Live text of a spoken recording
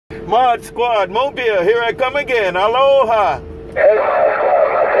ModSquad, Mobile, here I come again. Aloha.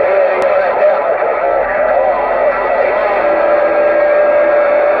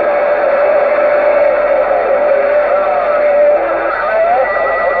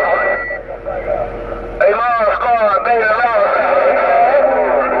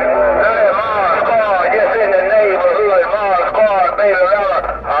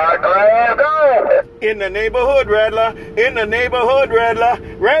 In the neighborhood, Rattler. In the neighborhood, Rattler.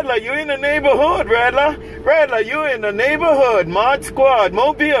 Rattler, you in the neighborhood, Rattler. Rattler, you in the neighborhood. ModSquad,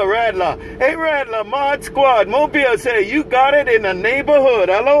 Mobile, Rattler. Hey, Rattler, ModSquad, Mobile, say you got it in the neighborhood.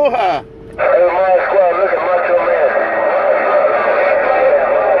 Aloha. Hey, ModSquad, look at MachoManMS.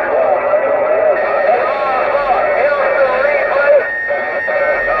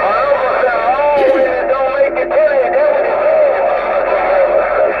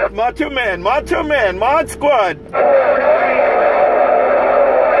 MachoMan, ModSquad.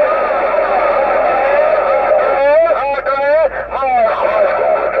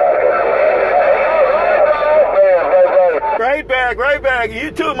 Right back.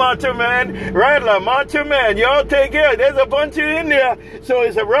 You too, MachoMan. Rattler, MachoMan, y'all take care. There's a bunch of you in there, so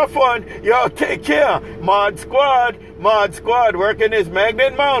it's a rough one. Y'all take care. ModSquad, working this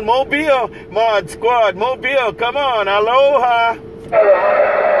Magnet Mount, Mobile. ModSquad, Mobile, come on, aloha.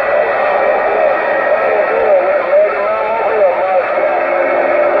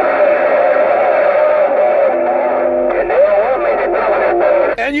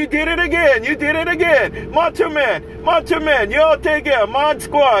 And you did it again. MachoMan, y'all take care.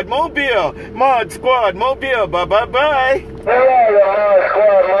 ModSquad, Mobile. Bye.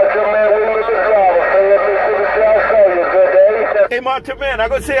 Hey, MachoMan, I'm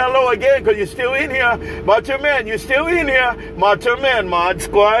going to say hello again because you're still in here. MachoMan, you're still in here. MachoMan,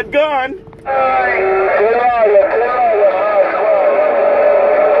 ModSquad gone.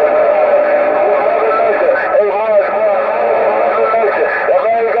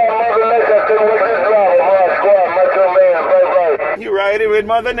 You riding with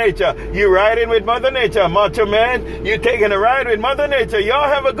Mother Nature. MachoMan. You taking a ride with Mother Nature. Y'all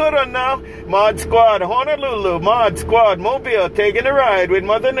have a good one now. ModSquad, Honolulu. ModSquad, Mobile, taking a ride with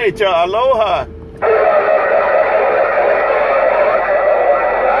Mother Nature. Aloha.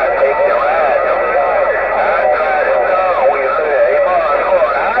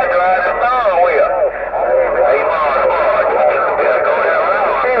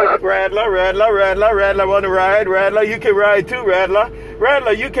 Rattler, want to ride? Rattler, you can ride too, Rattler.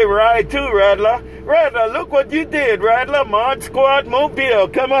 You can ride too, Rattler. Rattler, look what you did, Rattler. ModSquad, Mobile,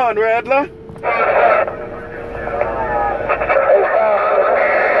 come on, Rattler.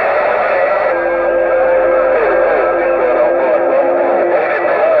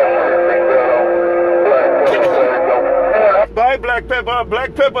 Bye,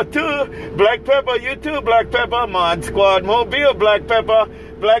 BlkPepper too. BlkPepper, you too, BlkPepper. ModSquad, Mobile, BlkPepper,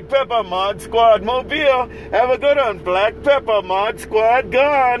 ModSquad, Mobile. Have a good one. BlkPepper, ModSquad,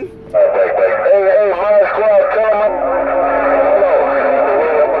 gone. Hey, ModSquad, tell them.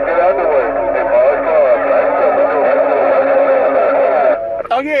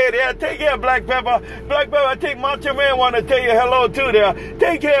 Okay, there. Take care, BlkPepper. I think MachoMan want to tell you hello too there.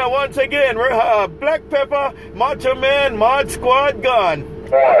 Take care once again. BlkPepper, MachoMan, ModSquad, gone.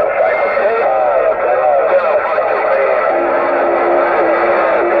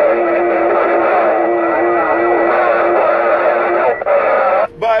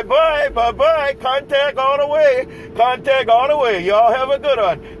 Bye. Contact all the way. Y'all have a good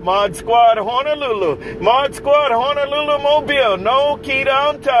one. ModSquad, Honolulu. Mobile. No key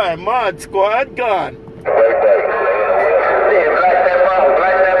down time. ModSquad gone.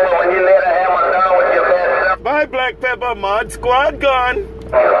 Bye, BlkPepper. ModSquad gone.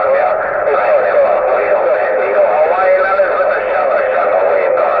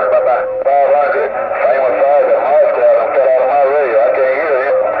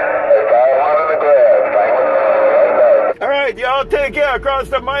 Y'all take care across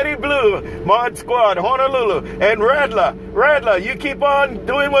the mighty blue. ModSquad, Honolulu. And Rattler, you keep on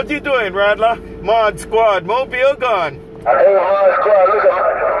doing what you're doing, Rattler. ModSquad, Mobile gone. Hey, ModSquad, look at me.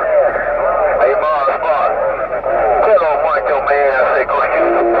 Hey, ModSquad. Tell on MachoMan, I say, go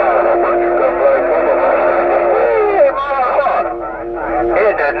shoot the Hey, ModSquad.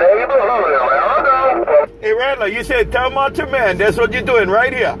 In the neighborhood, Hey, Rattler, you said tell MachoMan. That's what you're doing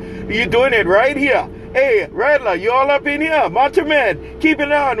right here. You're doing it right here. Hey, Rattler, you all up in here? MachoMan, keep it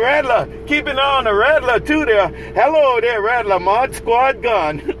on, Rattler. Keep it on the Rattler, too, there. Hello there, Rattler. ModSquad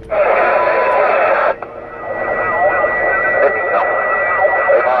gone.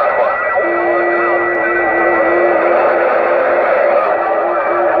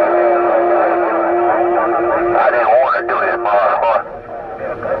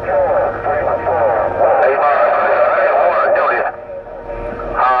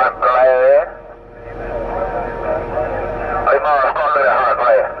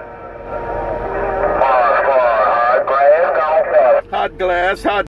 that's hot.